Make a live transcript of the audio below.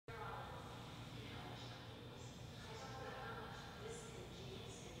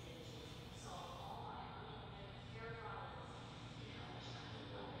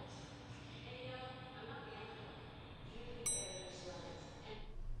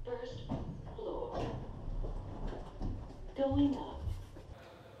going up.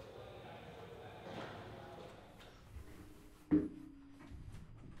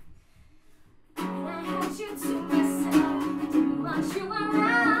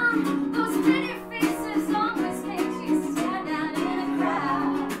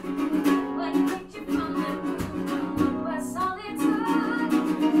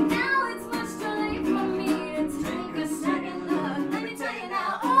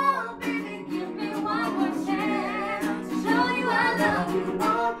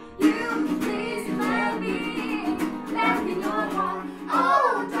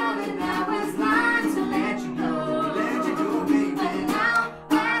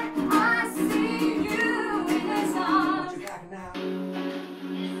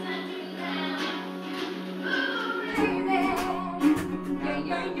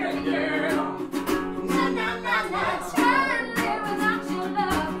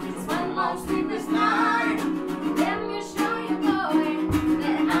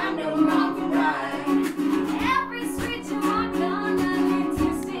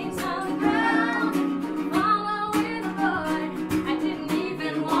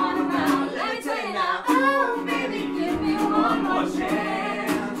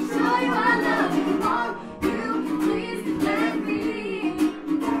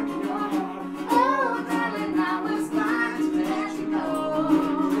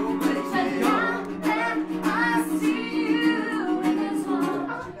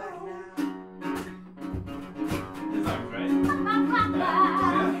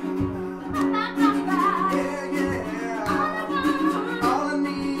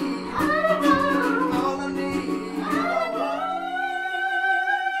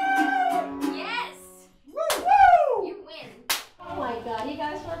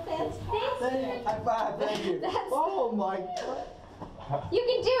 High five, thank you. Oh my God. You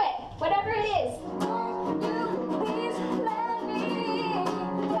can do it, whatever it is.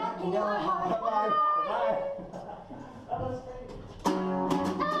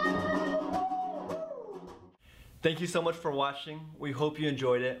 Thank you so much for watching. We hope you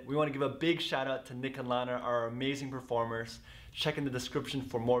enjoyed it. We want to give a big shout out to Nick and Lana, our amazing performers. Check in the description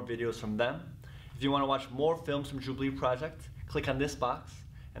for more videos from them. If you want to watch more films from Jubilee Project, click on this box,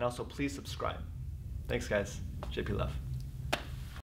 and also please subscribe. Thanks guys. JP Love.